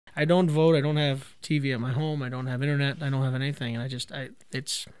I don't vote. I don't have TV at my home. I don't have internet. I don't have anything. And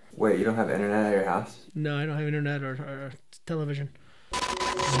it's. Wait, you don't have internet at your house? No, I don't have internet or television.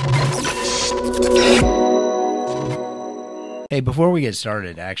 Hey, before we get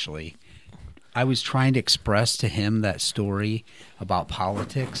started, actually, I was trying to express to him that story about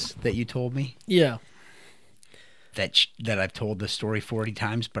politics that you told me. Yeah. That I've told the story 40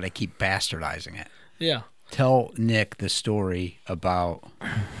 times, but I keep bastardizing it. Yeah. Tell Nick the story about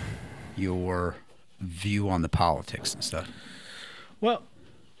your view on the politics and stuff. Well,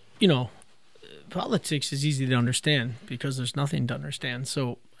 politics is easy to understand because there's nothing to understand.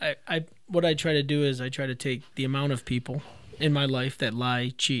 So what I try to do is I try to take the amount of people in my life that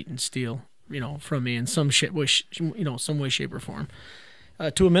lie, cheat, and steal, from me in some way, shape, or form,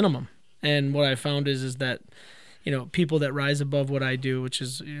 to a minimum. And what I found is that, people that rise above what I do, which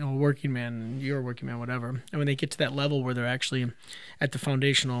is, a working man, you're a working man, whatever. And when they get to that level where they're actually at the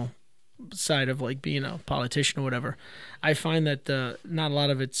foundational side of like being a politician or whatever, I find that not a lot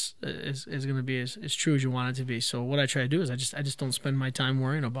of it's is going to be as true as you want it to be. So what I try to do is I just don't spend my time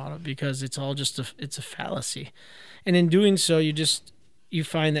worrying about it because it's all just it's a fallacy. And in doing so, you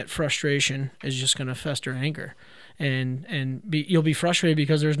find that frustration is just going to fester anger. And you'll be frustrated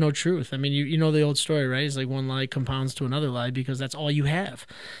because there's no truth. I mean, you know the old story, right? It's like one lie compounds to another lie because that's all you have.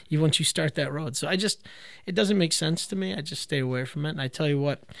 Once you start that road. So it doesn't make sense to me. I just stay away from it. And I tell you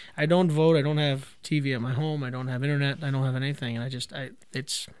what, I don't vote. I don't have TV at my home. I don't have internet. I don't have anything. And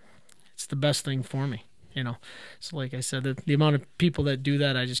it's the best thing for me, So like I said, the amount of people that do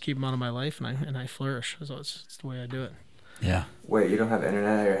that, I just keep them out of my life and I flourish. So it's the way I do it. Yeah. Wait, you don't have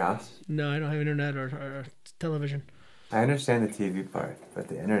internet at your house? No, I don't have internet or television. I understand the TV part, but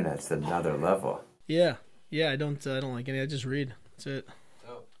the internet's another level. Yeah, I don't like any. I just read. That's it.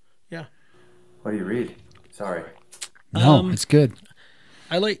 Oh. Yeah. What do you read? Sorry. No, it's good.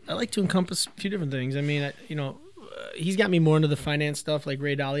 I like to encompass a few different things. I mean, he's got me more into the finance stuff, like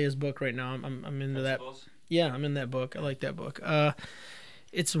Ray Dalia's book right now. I'm into that. Yeah, I'm in that book. I like that book.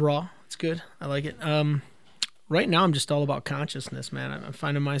 It's raw. It's good. I like it. Right now, I'm just all about consciousness, man. I'm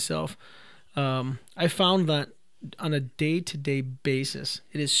finding myself. I found that on a day-to-day basis,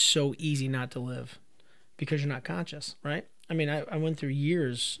 it is so easy not to live because you're not conscious, right? I mean, I went through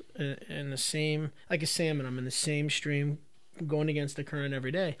years in the same, like a salmon, I'm in the same stream going against the current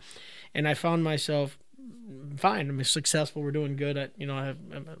every day. And I found myself fine. I'm successful. We're doing good. I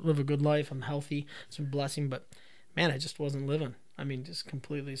live a good life. I'm healthy. It's a blessing. But, man, I just wasn't living. I mean, just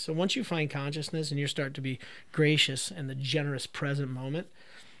completely. So once you find consciousness and you start to be gracious in the generous present moment,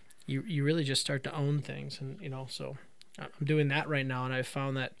 you really just start to own things. And, so I'm doing that right now. And I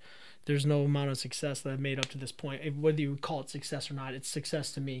found that there's no amount of success that I've made up to this point. Whether you call it success or not, it's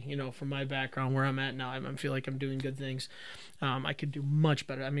success to me, from my background, where I'm at now. I feel like I'm doing good things. I could do much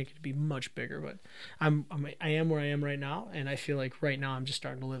better. I mean, it could be much bigger, but I am where I am right now. And I feel like right now I'm just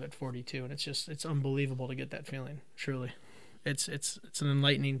starting to live at 42. And it's unbelievable to get that feeling. Truly. It's an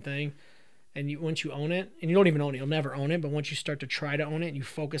enlightening thing. And once you own it, and you don't even own it, you'll never own it, but once you start to try to own it, and you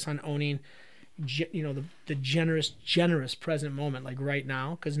focus on owning, the generous present moment, like right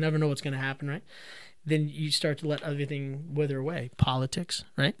now, because you never know what's going to happen, right? Then you start to let everything wither away. Politics,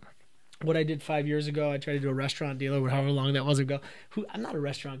 right? What I did 5 years ago, I tried to do a restaurant deal or however long that was ago. I'm not a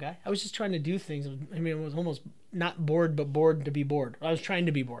restaurant guy. I was just trying to do things. I mean, it was almost not bored, but bored to be bored. I was trying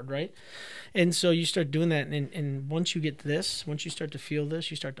to be bored, right? And so you start doing that, and once you get this, once you start to feel this,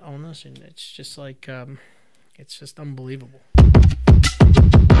 you start to own this, and it's just like, it's just unbelievable.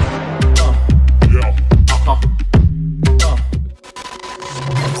 Yeah.